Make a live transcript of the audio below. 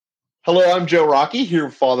Hello, I'm Joe Rocky here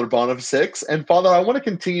with Father Boniface. And Father, I want to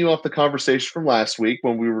continue off the conversation from last week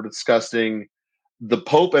when we were discussing the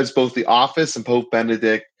Pope as both the office and Pope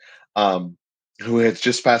Benedict, um, who has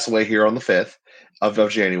just passed away here on the 5th of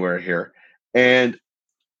January here. And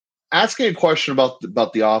asking a question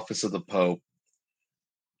about the office of the Pope,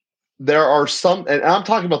 there are some, and I'm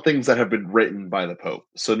talking about things that have been written by the Pope.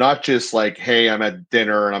 So not just like, hey, I'm at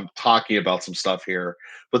dinner and I'm talking about some stuff here,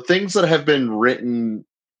 but things that have been written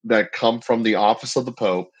that come from the office of the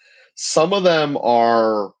Pope. Some of them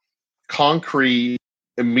are concrete,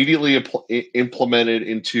 immediately implemented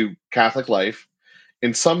into Catholic life,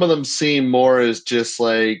 and some of them seem more as just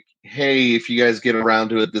like, hey, if you guys get around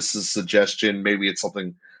to it, this is a suggestion. Maybe it's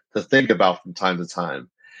something to think about from time to time.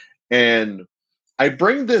 And I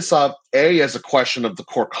bring this up, A, as a question of the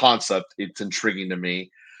core concept. It's intriguing to me,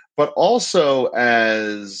 but also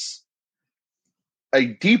as a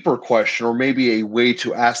deeper question, or maybe a way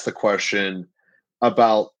to ask the question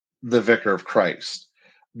about the Vicar of Christ.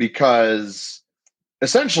 Because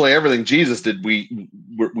essentially everything Jesus did, we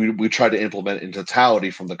try to implement in totality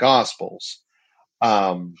from the Gospels.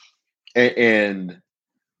 And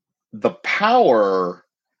the power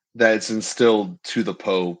that's instilled to the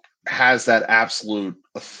Pope has that absolute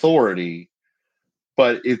authority,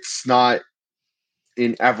 but it's not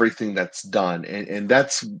in everything that's done. And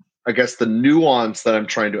that's, I guess, the nuance that I'm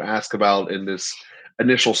trying to ask about in this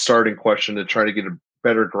initial starting question to try to get a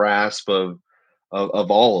better grasp of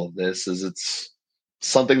all of this. Is it's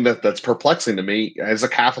something that's perplexing to me as a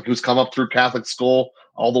Catholic who's come up through Catholic school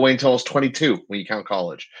all the way until I was 22 when you count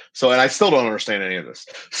college. So, and I still don't understand any of this.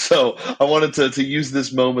 So I wanted to use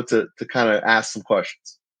this moment to kind of ask some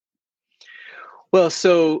questions. Well,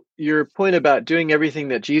 so your point about doing everything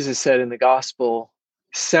that Jesus said in the gospel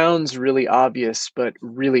sounds really obvious, but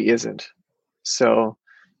really isn't. So,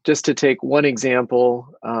 just to take one example,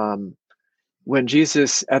 when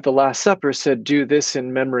Jesus at the Last Supper said, "Do this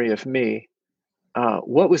in memory of me,"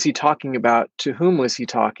 what was he talking about? To whom was he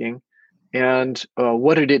talking? And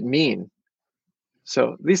what did it mean?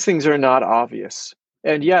 So, these things are not obvious.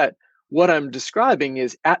 And yet, what I'm describing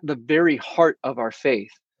is at the very heart of our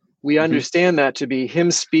faith. We Hmm. understand that to be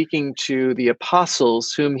him speaking to the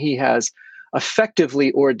apostles, whom he has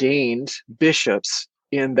effectively ordained bishops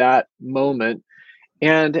in that moment,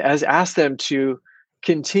 and has asked them to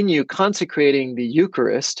continue consecrating the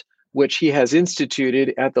Eucharist, which he has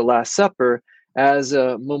instituted at the Last Supper as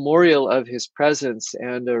a memorial of his presence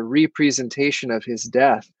and a representation of his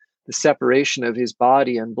death, the separation of his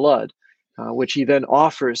body and blood, which he then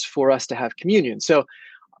offers for us to have communion. So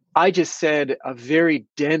I just said a very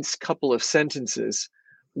dense couple of sentences,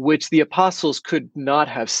 which the apostles could not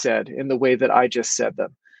have said in the way that I just said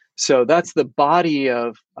them. So that's the body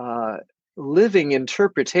of living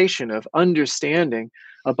interpretation of understanding,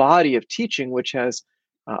 a body of teaching which has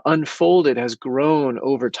unfolded, has grown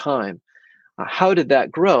over time. How did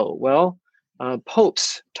that grow? Well,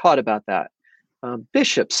 popes taught about that.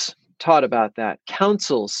 Bishops taught about that.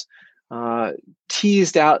 Councils uh,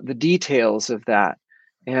 teased out the details of that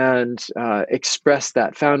and expressed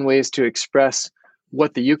that, found ways to express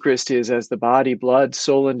what the Eucharist is as the body, blood,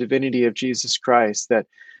 soul, and divinity of Jesus Christ, that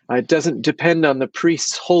it doesn't depend on the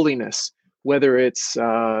priest's holiness, whether it's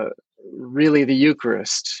really the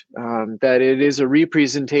Eucharist, that it is a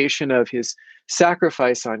representation of his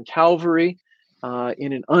sacrifice on Calvary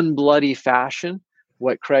in an unbloody fashion,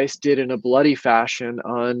 what Christ did in a bloody fashion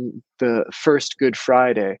on the first Good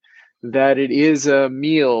Friday, that it is a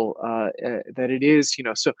meal, that it is,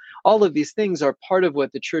 so all of these things are part of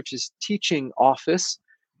what the church's teaching office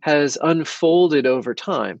has unfolded over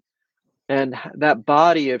time. And that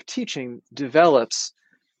body of teaching develops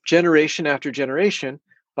generation after generation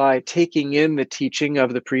by taking in the teaching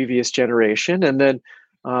of the previous generation. And then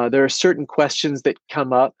there are certain questions that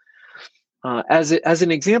come up as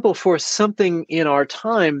an example for something in our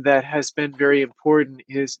time that has been very important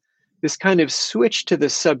is this kind of switch to the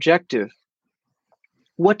subjective.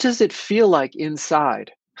 What does it feel like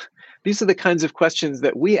inside? These are the kinds of questions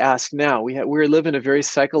that we ask now. We live in a very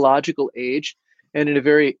psychological age and in a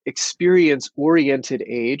very experience-oriented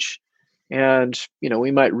age. And, we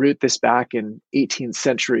might root this back in 18th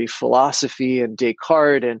century philosophy and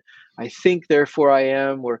Descartes and I think, therefore I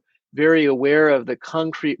am. We're very aware of the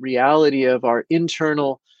concrete reality of our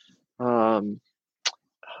internal um,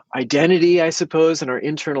 identity, I suppose, and our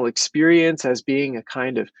internal experience as being a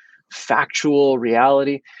kind of factual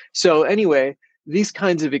reality. So, anyway, these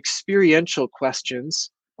kinds of experiential questions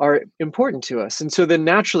are important to us. And so then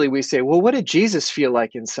naturally we say, well, what did Jesus feel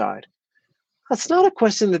like inside? That's not a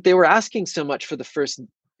question that they were asking so much for the first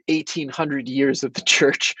 1800 years of the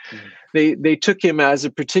church. Mhm. They took him as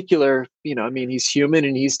a particular, I mean, he's human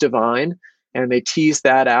and he's divine, and they teased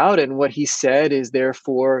that out. And what he said is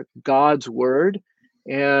therefore God's word,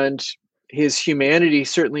 and his humanity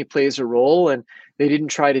certainly plays a role. And they didn't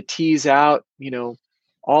try to tease out,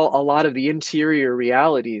 a lot of the interior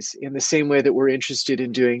realities in the same way that we're interested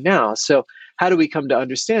in doing now. So how do we come to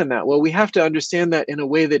understand that? Well, we have to understand that in a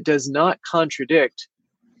way that does not contradict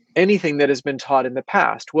anything that has been taught in the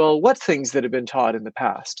past. Well, what things that have been taught in the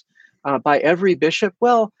past? By every bishop?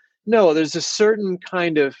 Well, no, there's a certain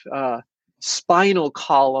kind of spinal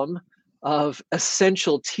column of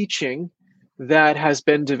essential teaching that has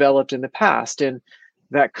been developed in the past. And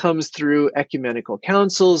that comes through ecumenical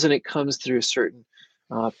councils, and it comes through certain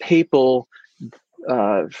papal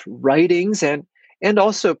writings and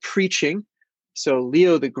also preaching. So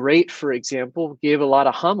Leo the Great, for example, gave a lot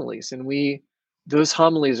of homilies, and those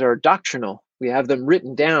homilies are doctrinal. We have them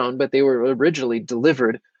written down, but they were originally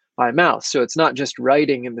delivered by mouth. So it's not just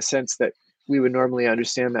writing in the sense that we would normally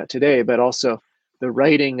understand that today, but also the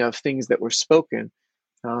writing of things that were spoken.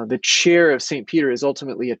 The chair of St. Peter is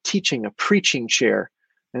ultimately a preaching chair.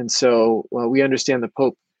 And so we understand the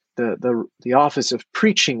Pope, the office of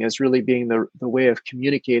preaching as really being the way of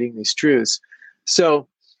communicating these truths. So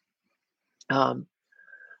all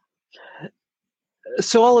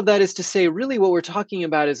of that is to say, really what we're talking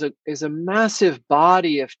about is a massive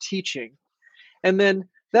body of teaching. And then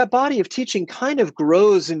that body of teaching kind of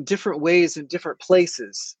grows in different ways in different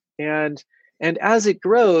places. And as it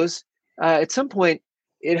grows, at some point,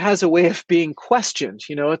 it has a way of being questioned.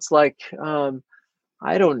 It's like,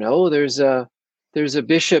 I don't know, there's a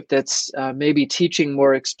bishop that's maybe teaching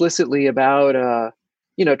more explicitly about,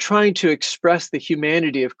 trying to express the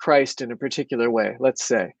humanity of Christ in a particular way, let's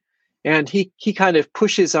say. And he kind of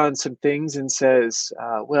pushes on some things and says,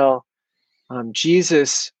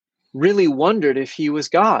 Jesus really wondered if he was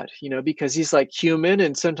God, because he's like human.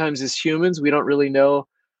 And sometimes as humans, we don't really know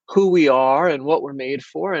who we are and what we're made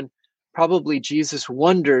for. And probably Jesus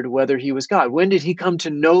wondered whether he was God. When did he come to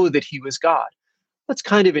know that he was God? That's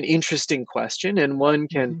kind of an interesting question. And one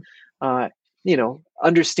can,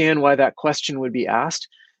 understand why that question would be asked.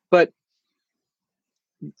 But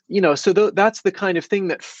so that's the kind of thing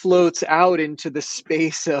that floats out into the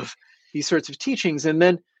space of these sorts of teachings. And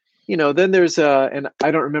then, then there's and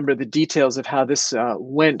I don't remember the details of how this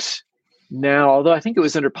went now, although I think it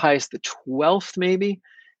was under Pius XII, maybe,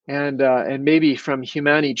 and maybe from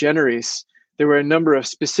Humani Generis, there were a number of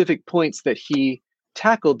specific points that he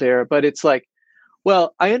tackled there. But it's like,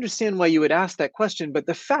 well, I understand why you would ask that question, but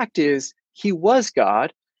the fact is he was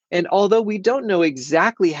God. And although we don't know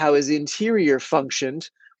exactly how his interior functioned,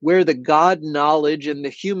 where the God knowledge and the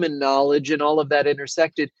human knowledge and all of that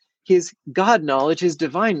intersected, his God knowledge, his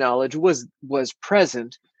divine knowledge was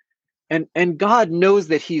present. And God knows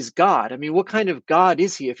that he's God. I mean, what kind of God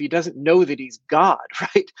is he if he doesn't know that he's God,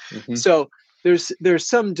 right? Mm-hmm. So there's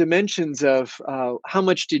some dimensions of how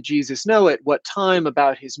much did Jesus know at what time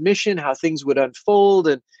about his mission, how things would unfold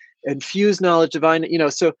and fuse knowledge divine,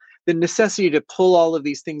 so the necessity to pull all of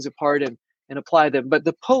these things apart and apply them. But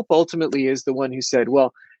the Pope ultimately is the one who said,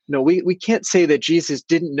 well, no, we can't say that Jesus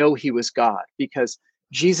didn't know he was God, because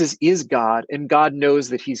Jesus is God and God knows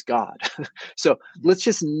that he's God. So let's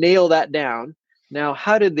just nail that down. Now,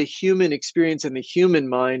 how did the human experience and the human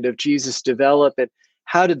mind of Jesus develop, and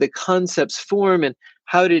how did the concepts form, and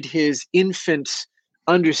how did his infant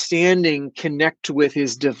understanding connect with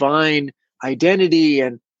his divine identity?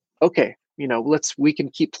 And okay, we can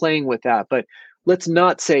keep playing with that, but let's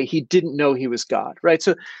not say he didn't know he was God, right?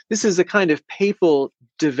 So this is a kind of papal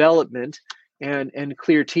development and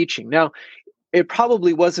clear teaching. Now, it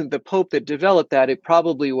probably wasn't the Pope that developed that. It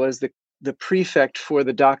probably was the prefect for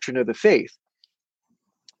the doctrine of the faith,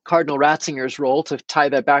 Cardinal Ratzinger's role, to tie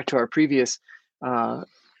that back to our previous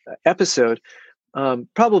episode,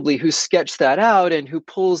 probably who sketched that out and who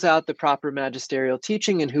pulls out the proper magisterial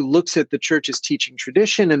teaching and who looks at the church's teaching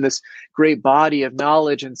tradition and this great body of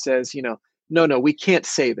knowledge and says, no, we can't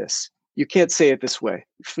say this. You can't say it this way.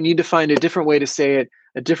 We need to find a different way to say it,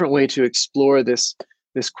 a different way to explore this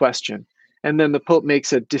question. And then the Pope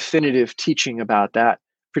makes a definitive teaching about that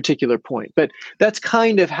particular point. But that's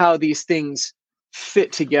kind of how these things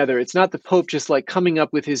fit together. It's not the Pope just like coming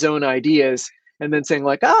up with his own ideas and then saying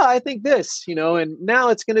like, I think this, and now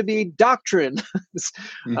it's going to be doctrine.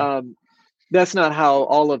 That's not how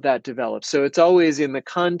all of that develops. So it's always in the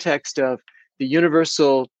context of the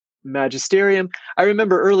universal magisterium. I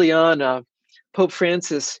remember early on, Pope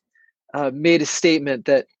Francis made a statement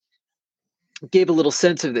that gave a little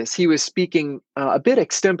sense of this. He was speaking a bit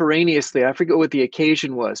extemporaneously. I forget what the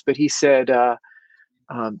occasion was, but he said,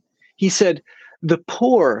 He said, the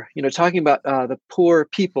poor, talking about the poor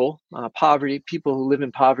people, poverty, people who live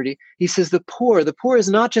in poverty. He says the poor is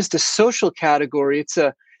not just a social category; it's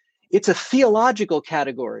a theological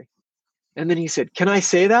category. And then he said, "Can I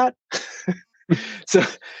say that?" So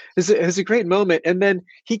it's a great moment. And then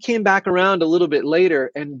he came back around a little bit later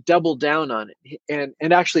and doubled down on it,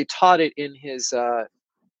 and actually taught it in his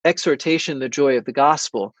exhortation, "The Joy of the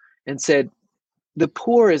Gospel," and said, the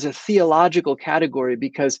poor is a theological category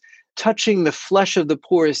because touching the flesh of the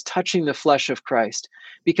poor is touching the flesh of Christ.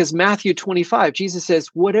 Because Matthew 25, Jesus says,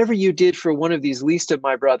 whatever you did for one of these least of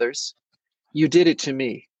my brothers, you did it to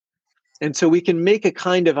me. And so we can make a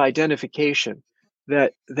kind of identification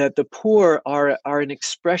that the poor are an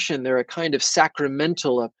expression, they're a kind of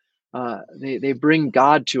sacramental, they bring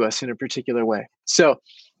God to us in a particular way. So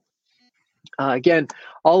again,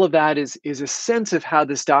 all of that is a sense of how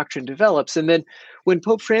this doctrine develops. And then when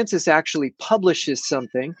Pope Francis actually publishes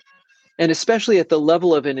something, and especially at the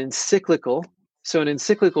level of an encyclical, so an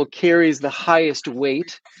encyclical carries the highest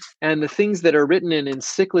weight, and the things that are written in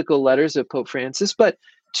encyclical letters of Pope Francis, but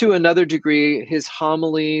to another degree, his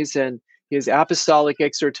homilies and his apostolic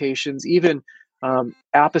exhortations, even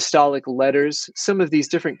apostolic letters, some of these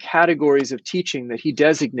different categories of teaching that he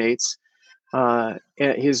designates,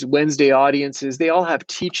 his Wednesday audiences, they all have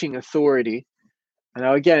teaching authority.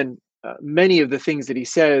 Now, again, many of the things that he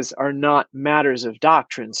says are not matters of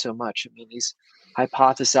doctrine so much. I mean, he's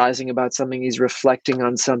hypothesizing about something, he's reflecting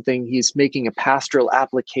on something, he's making a pastoral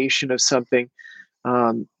application of something.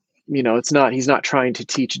 It's not, he's not trying to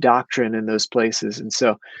teach doctrine in those places. And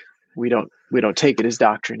so we don't take it as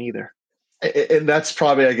doctrine either. And that's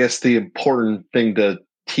probably, I guess, the important thing to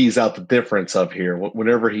tease out the difference of here.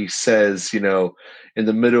 Whenever he says, in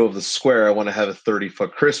the middle of the square, I want to have a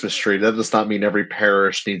 30-foot Christmas tree, that does not mean every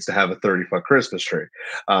parish needs to have a 30-foot Christmas tree.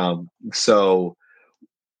 So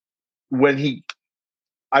when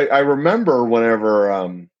I remember whenever,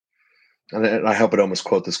 and I hope I don't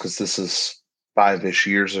misquote this because this is 5-ish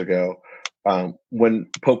years ago, when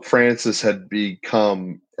Pope Francis had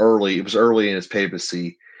become it was early in his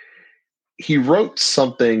papacy, he wrote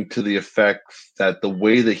something to the effect that the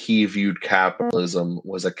way that he viewed capitalism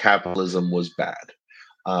was that capitalism was bad.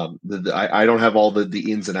 I don't have all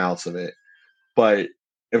the ins and outs of it, but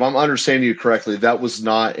if I'm understanding you correctly, that was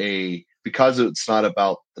not because it's not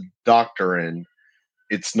about the doctrine,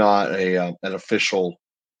 it's not an official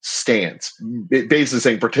stance. Basically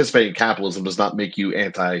saying participating in capitalism does not make you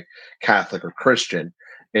anti-Catholic or Christian.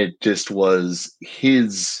 It just was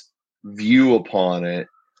his view upon it,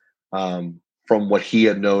 from what he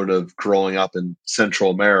had known of growing up in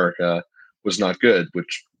Central America, was not good,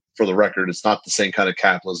 which, for the record, it's not the same kind of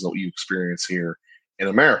capitalism that you experience here in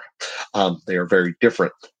America. They are very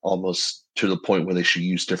different, almost to the point where they should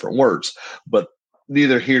use different words. But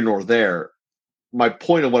neither here nor there. My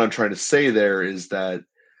point of what I'm trying to say there is that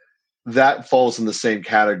falls in the same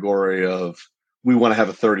category of, we want to have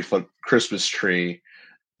a 30-foot Christmas tree.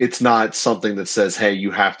 It's not something that says, hey, you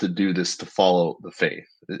have to do this to follow the faith.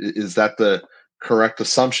 Is that the correct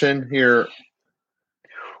assumption here?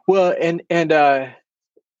 Well, and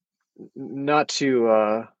not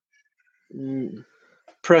to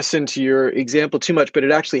press into your example too much, but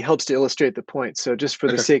it actually helps to illustrate the point. So just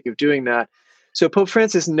for the sake of doing that. So Pope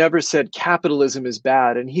Francis never said capitalism is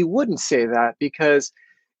bad, and he wouldn't say that because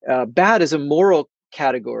bad is a moral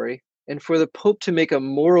category, and for the Pope to make a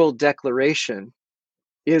moral declaration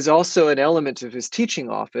is also an element of his teaching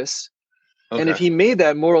office. Okay. And if he made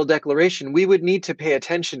that moral declaration, we would need to pay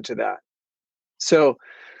attention to that. So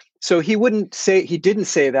he didn't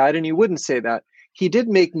say that, and he wouldn't say that. He did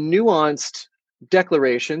make nuanced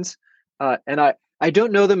declarations, and I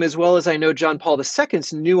don't know them as well as I know John Paul II's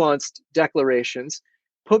nuanced declarations.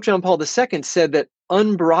 Pope John Paul II said that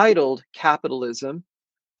unbridled capitalism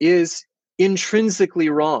is intrinsically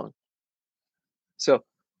wrong. So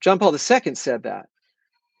John Paul II said that.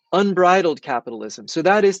 Unbridled capitalism. So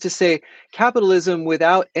that is to say, capitalism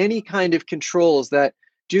without any kind of controls that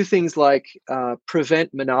do things like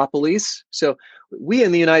prevent monopolies. So we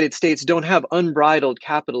in the United States don't have unbridled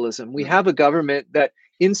capitalism. We have a government that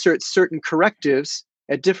inserts certain correctives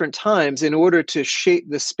at different times in order to shape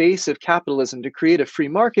the space of capitalism, to create a free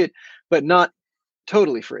market, but not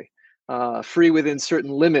totally free. Free within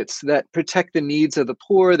certain limits that protect the needs of the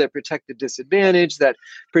poor, that protect the disadvantaged, that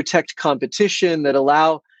protect competition, that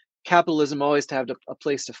allow capitalism always to have a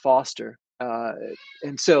place to foster.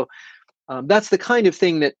 And so that's the kind of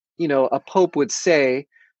thing that, a pope would say,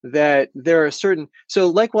 that there are certain. So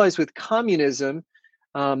likewise with communism,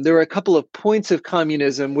 there are a couple of points of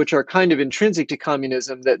communism which are kind of intrinsic to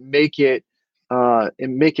communism that make it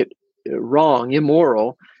wrong,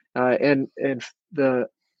 immoral, and the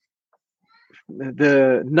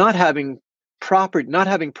not having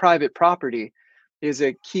private property is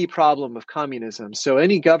a key problem of communism. So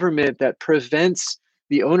any government that prevents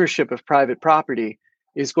the ownership of private property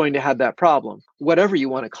is going to have that problem, whatever you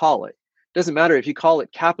want to call it. Doesn't matter if you call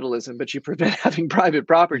it capitalism, but you prevent having private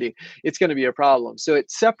property, it's going to be a problem. So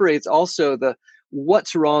it separates also the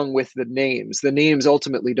what's wrong with the names. The names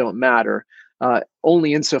ultimately don't matter,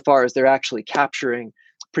 only insofar as they're actually capturing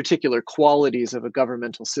particular qualities of a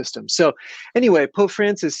governmental system. So anyway, Pope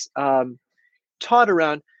Francis taught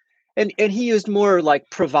around, and he used more like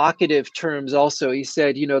provocative terms also. He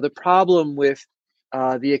said, the problem with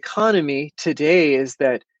the economy today is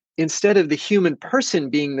that instead of the human person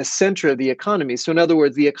being the center of the economy, so in other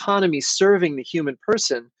words, the economy serving the human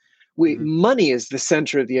person, money is the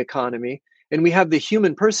center of the economy, and we have the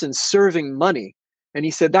human person serving money. And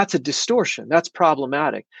he said that's a distortion. That's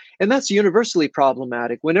problematic. And that's universally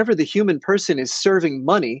problematic. Whenever the human person is serving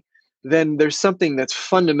money, then there's something that's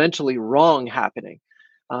fundamentally wrong happening.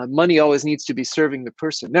 Money always needs to be serving the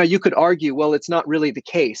person. Now, you could argue, well, it's not really the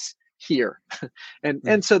case here.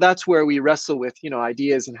 and so that's where we wrestle with,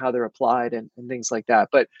 ideas and how they're applied and things like that.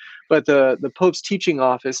 But the Pope's teaching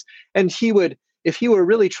office, and he would, if he were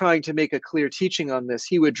really trying to make a clear teaching on this,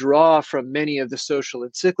 he would draw from many of the social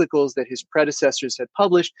encyclicals that his predecessors had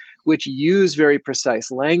published, which use very precise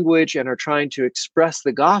language and are trying to express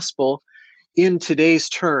the gospel in today's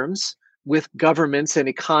terms with governments and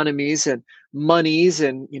economies and monies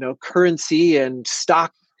and, currency and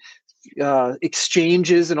stock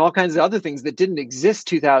exchanges and all kinds of other things that didn't exist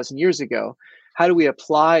 2,000 years ago. How do we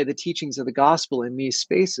apply the teachings of the gospel in these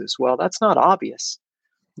spaces? Well, that's not obvious.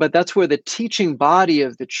 But that's where the teaching body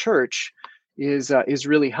of the church is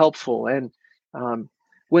really helpful. And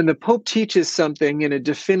when the Pope teaches something in a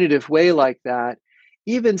definitive way like that,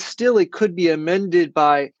 even still, it could be amended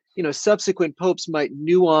by, subsequent popes might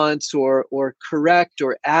nuance or correct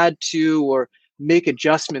or add to or make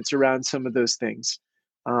adjustments around some of those things.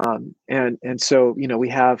 And so, we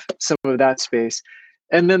have some of that space.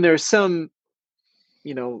 And then there's some,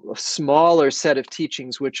 a smaller set of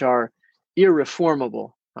teachings which are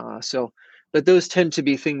irreformable. But those tend to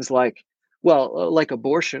be things like, like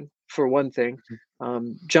abortion, for one thing.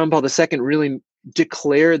 John Paul II really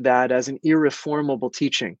declared that as an irreformable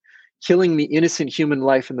teaching. Killing the innocent human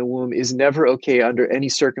life in the womb is never okay under any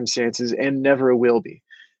circumstances and never will be,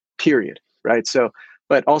 period. Right? So,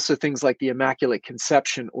 but also things like the Immaculate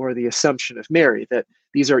Conception or the Assumption of Mary, that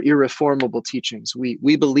these are irreformable teachings.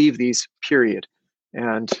 We believe these, period.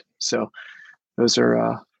 And so those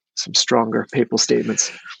are some stronger papal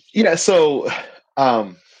statements. Yeah, so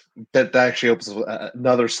that actually opens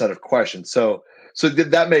another set of questions. So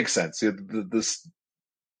that makes sense. This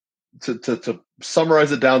to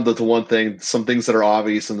summarize it down to one thing, some things that are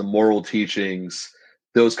obvious in the moral teachings,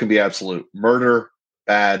 those can be absolute. Murder,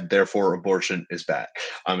 bad, therefore abortion is bad.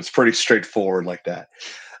 It's pretty straightforward like that.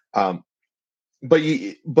 But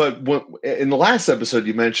in the last episode,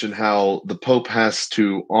 you mentioned how the Pope has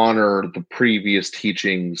to honor the previous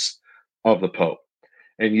teachings of the Pope.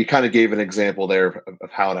 And you kind of gave an example there of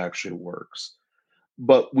how it actually works.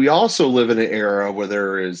 But we also live in an era where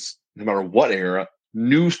there is, no matter what era,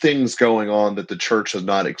 new things going on that the church has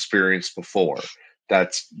not experienced before.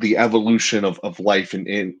 That's the evolution of life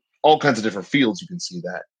in all kinds of different fields. You can see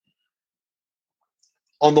that.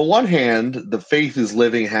 On the one hand, the faith is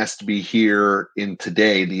living has to be here in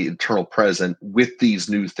today, the eternal present, with these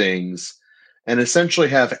new things, and essentially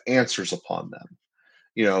have answers upon them.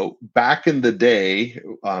 Back in the day,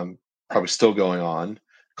 probably still going on,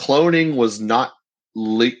 cloning was not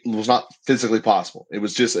physically possible. It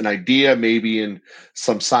was just an idea, maybe in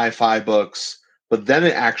some sci-fi books, but then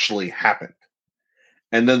it actually happened.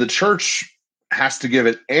 And then the church has to give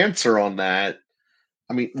an answer on that.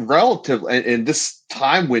 I mean, relative, and this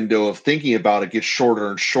time window of thinking about it gets shorter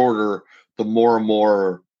and shorter the more and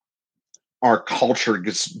more our culture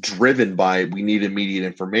gets driven by we need immediate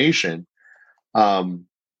information.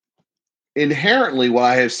 Inherently, what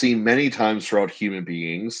I have seen many times throughout human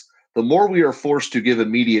beings, the more we are forced to give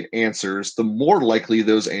immediate answers, the more likely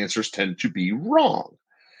those answers tend to be wrong.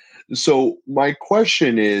 So my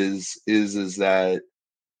question is that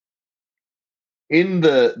in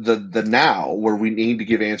the now, where we need to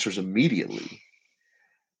give answers immediately,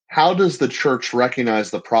 how does the church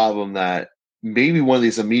recognize the problem that maybe one of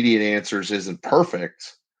these immediate answers isn't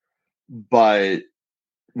perfect, but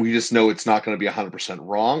we just know it's not going to be 100%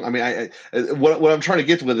 wrong? I mean, what I'm trying to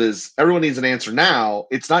get with is everyone needs an answer now.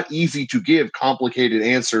 It's not easy to give complicated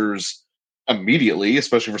answers immediately,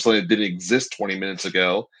 especially for something that didn't exist 20 minutes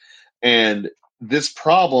ago. And this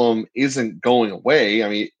problem isn't going away. I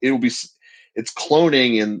mean, it's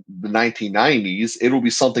cloning in the 1990s. It'll be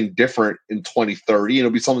something different in 2030, and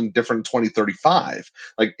it'll be something different in 2035.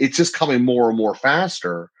 Like, it's just coming more and more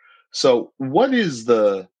faster. So what is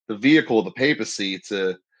the vehicle of the papacy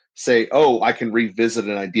to say, oh, I can revisit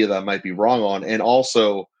an idea that I might be wrong on, and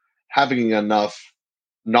also having enough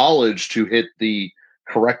knowledge to hit the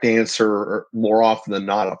correct answer more often than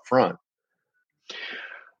not up front?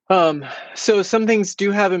 So some things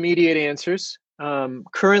do have immediate answers.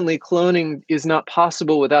 Currently, cloning is not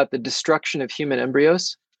possible without the destruction of human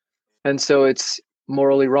embryos, and so it's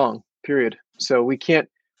morally wrong. Period. So we can't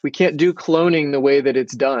do cloning the way that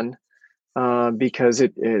it's done because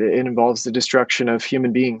it involves the destruction of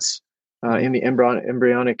human beings in the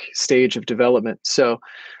embryonic stage of development. So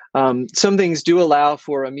some things do allow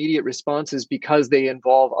for immediate responses because they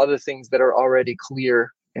involve other things that are already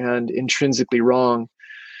clear and intrinsically wrong.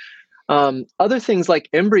 Other things like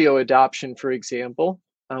embryo adoption, for example,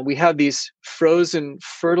 we have these frozen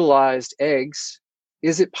fertilized eggs.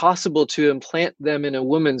 Is it possible to implant them in a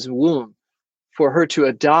woman's womb for her to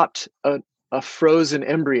adopt a frozen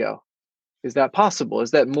embryo? Is that possible?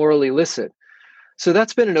 Is that morally licit? So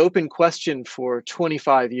that's been an open question for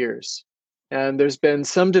 25 years. And there's been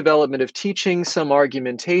some development of teaching, some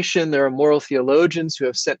argumentation. There are moral theologians who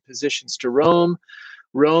have sent positions to Rome.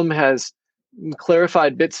 Rome has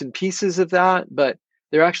clarified bits and pieces of that, but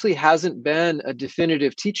there actually hasn't been a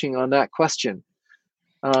definitive teaching on that question.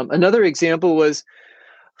 Another example was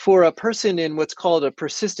for a person in what's called a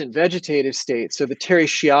persistent vegetative state. So the Terri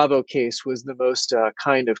Schiavo case was the most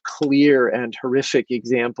kind of clear and horrific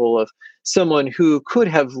example of someone who could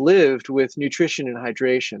have lived with nutrition and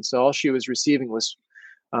hydration. So all she was receiving was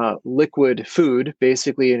liquid food,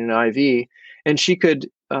 basically in an IV, and she could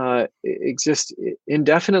exist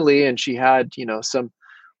indefinitely. And she had, some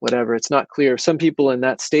whatever. It's not clear. Some people in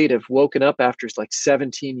that state have woken up after like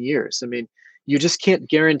 17 years. I mean, you just can't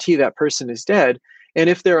guarantee that person is dead. And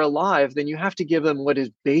if they're alive, then you have to give them what is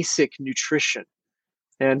basic nutrition.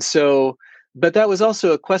 And so, but that was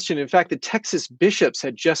also a question. In fact, the Texas bishops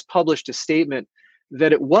had just published a statement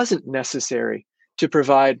that it wasn't necessary to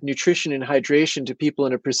provide nutrition and hydration to people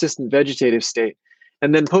in a persistent vegetative state.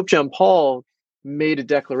 And then Pope John Paul made a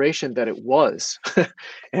declaration that it was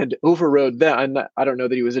and overrode that. I don't know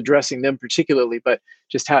that he was addressing them particularly, but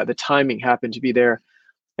just how the timing happened to be there.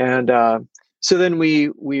 And so then we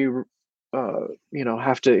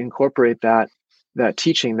have to incorporate that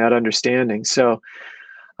teaching, that understanding. So,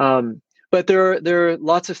 but there are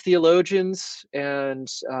lots of theologians, and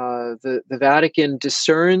the Vatican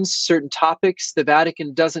discerns certain topics. The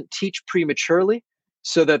Vatican doesn't teach prematurely,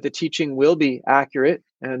 so that the teaching will be accurate.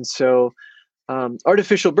 And so,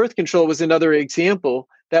 artificial birth control was another example.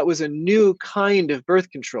 That was a new kind of birth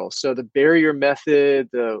control. So the barrier method,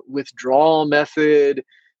 the withdrawal method,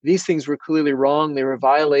 these things were clearly wrong. They were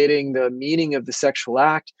violating the meaning of the sexual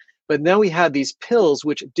act. But now we had these pills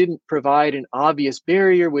which didn't provide an obvious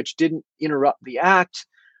barrier, which didn't interrupt the act.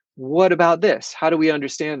 What about this? How do we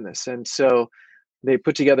understand this? And so they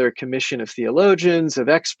put together a commission of theologians, of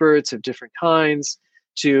experts of different kinds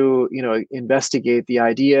to, investigate the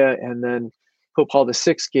idea. And then Pope Paul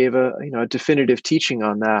VI gave a definitive teaching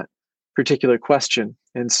on that particular question.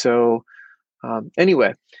 And so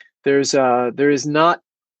anyway, there is not,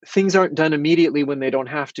 things aren't done immediately when they don't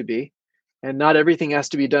have to be. And not everything has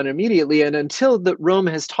to be done immediately. And until Rome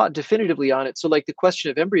has taught definitively on it. So like the question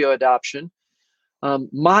of embryo adoption,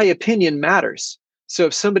 my opinion matters. So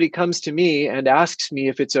if somebody comes to me and asks me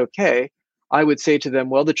if it's okay, I would say to them,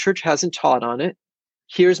 well, the church hasn't taught on it.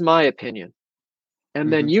 Here's my opinion.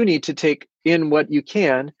 And then you need to take in what you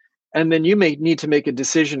can. And then you may need to make a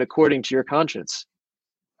decision according to your conscience.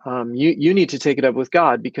 You need to take it up with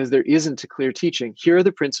God, because there isn't a clear teaching. Here are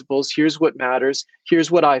the principles. Here's what matters. Here's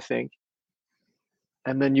what I think.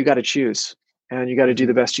 And then you got to choose, and you got to do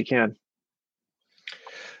the best you can.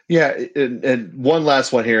 Yeah, and one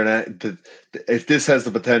last one here, and if this has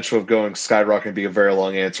the potential of going skyrocket and being a very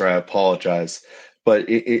long answer, I apologize. But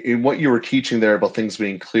in what you were teaching there about things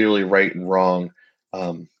being clearly right and wrong,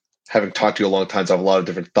 having talked to you a long time, so I have a lot of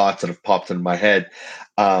different thoughts that have popped into my head.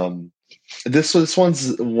 This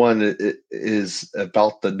one's one is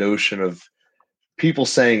about the notion of people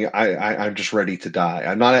saying I'm just ready to die.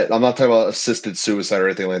 I'm not talking about assisted suicide or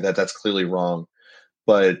anything like that. That's clearly wrong.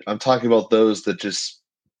 But I'm talking about those that just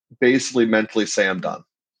basically mentally say I'm done.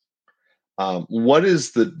 What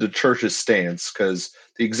is the church's stance? Because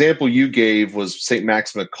the example you gave was St.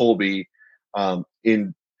 Maximilian Kolbe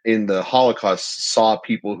in the Holocaust saw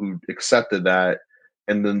people who accepted that,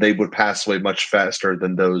 and then they would pass away much faster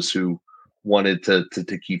than those who wanted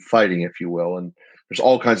to keep fighting, if you will. And there's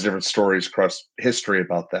all kinds of different stories across history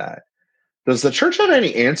about that. Does the church have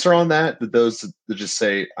any answer on that? Did those that just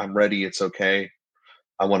say, "I'm ready, it's okay,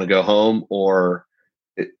 I want to go home," or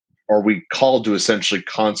are we called to essentially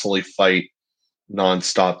constantly fight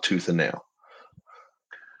nonstop, tooth and nail?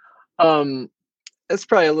 That's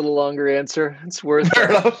probably a little longer answer. It's worth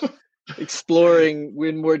exploring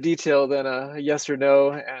in more detail than a yes or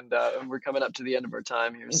no, and we're coming up to the end of our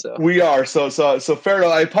time here. So we are. So fair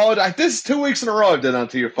enough. I apologize. This is 2 weeks in a row I've done that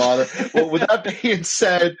to your father. Well, with that being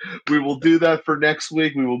said, we will do that for next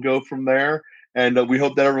week. We will go from there. And we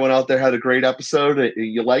hope that everyone out there had a great episode.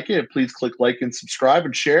 You like it, please click like and subscribe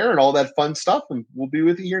and share and all that fun stuff. And we'll be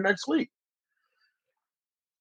with you here next week.